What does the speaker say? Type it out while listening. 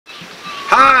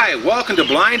Hi, welcome to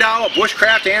Blind Owl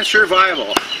Bushcraft and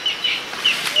Survival.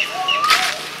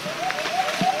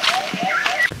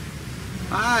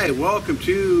 Hi, welcome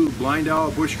to Blind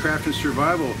Owl Bushcraft and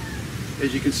Survival.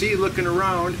 As you can see, looking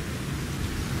around,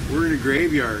 we're in a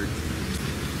graveyard,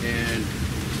 and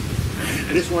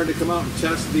I just wanted to come out and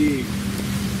test the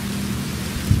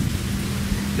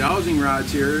dowsing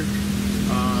rods here.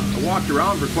 I walked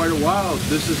around for quite a while.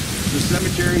 The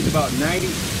cemetery is about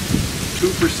 92%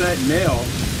 male,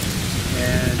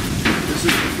 and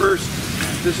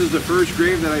this is the first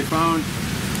grave that I found.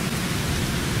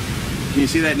 Can you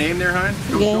see that name there, hon?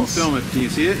 Don't film it. Can you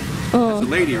see it? Oh. It's a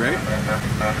lady, right?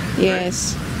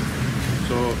 Yes. Right.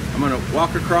 So I'm going to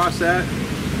walk across that.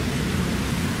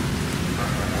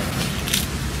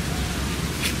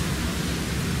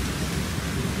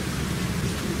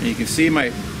 And you can see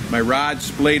my rod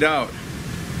splayed out.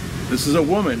 This is a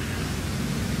woman.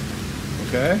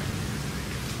 Okay.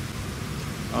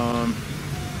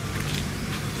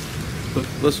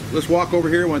 Let's walk over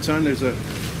here once, hon. There's a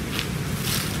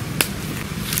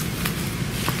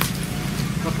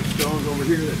couple stones over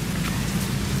here that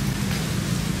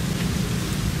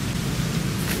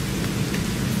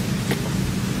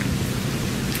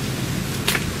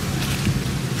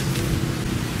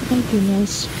might be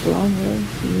nice flower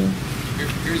here.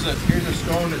 Here's a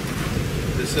stone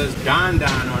that says Don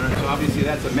Don on it, so obviously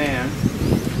that's a man.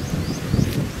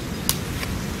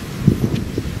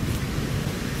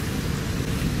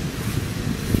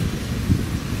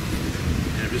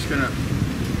 And I'm just gonna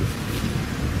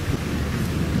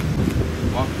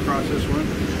walk across this one.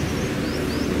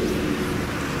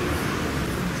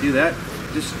 See that?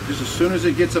 Just as soon as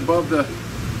it gets above the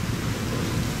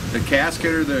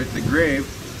casket or the grave,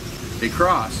 they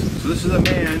cross. So this is a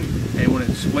man, and when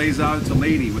it splays out, it's a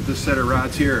lady with this set of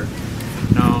rods here.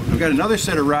 Now, I've got another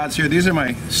set of rods here. These are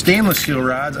my stainless steel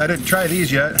rods. I didn't try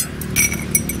these yet.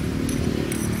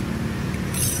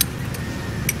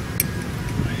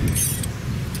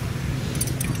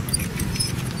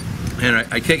 And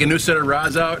I take a new set of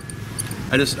rods out.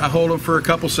 I hold them for a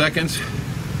couple seconds,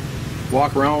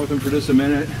 walk around with them for just a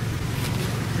minute,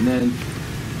 and then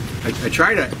I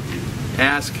try to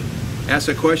ask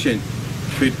a question.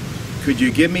 Could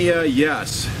you give me a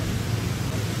yes?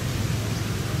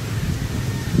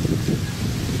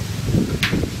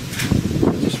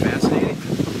 Just fascinating.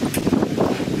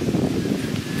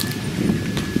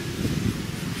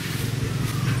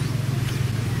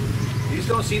 These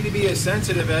don't seem to be as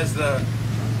sensitive as the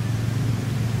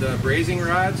brazing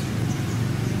rods.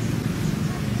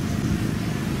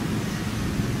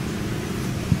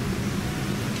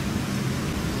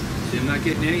 See, I'm not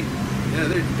getting any. Yeah,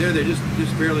 they're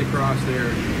just barely crossed there.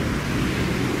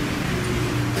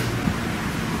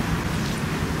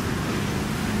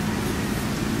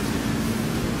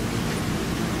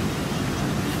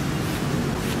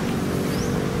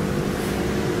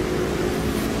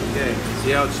 Okay,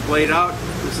 see how it's splayed out?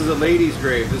 This is a lady's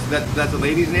grave. That's a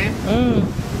lady's name?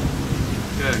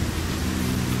 Okay.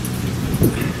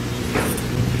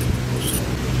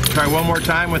 Try one more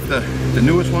time with the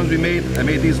newest ones we made. I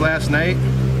made these last night.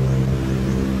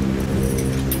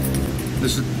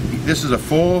 This is a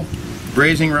full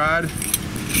brazing rod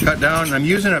cut down. I'm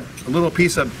using a little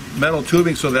piece of metal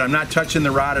tubing so that I'm not touching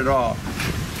the rod at all.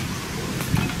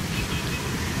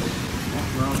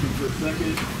 Walk around for a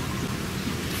second.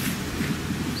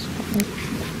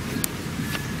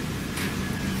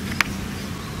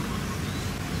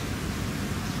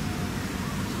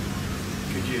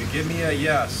 Could you give me a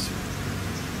yes?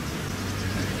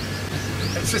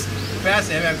 It's just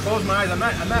fascinating. I close my eyes. I'm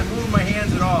not moving my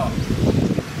hands at all.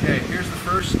 Okay, here's the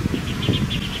first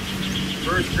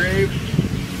grave.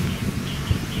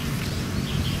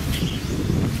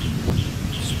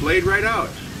 Splayed right out.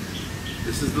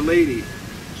 This is the lady.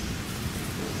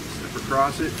 Step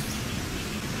across it.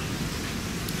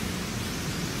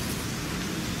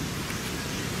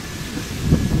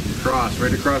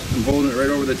 Right across. I'm holding it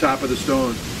right over the top of the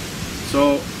stone.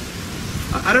 So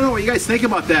I don't know what you guys think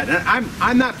about that.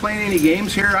 I'm not playing any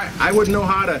games here. I wouldn't know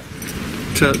how to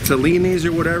lean these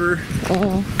or whatever.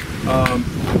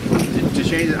 To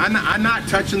change it. I'm not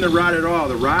touching the rod at all.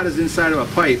 The rod is inside of a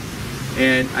pipe,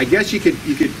 and I guess you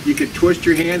could twist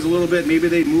your hands a little bit. Maybe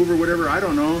they'd move or whatever. I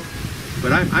don't know.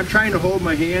 But I'm trying to hold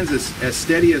my hands as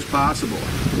steady as possible.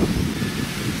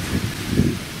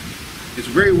 It's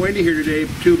very windy here today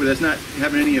too, but that's not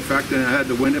having any effect, and I had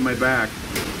the wind at my back.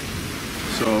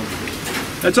 So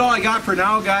that's all I got for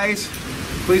now, guys.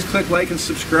 Please click like and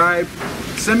subscribe.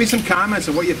 Send me some comments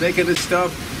on what you think of this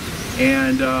stuff,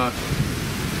 and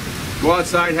go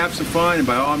outside, have some fun, and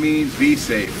by all means, be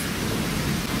safe.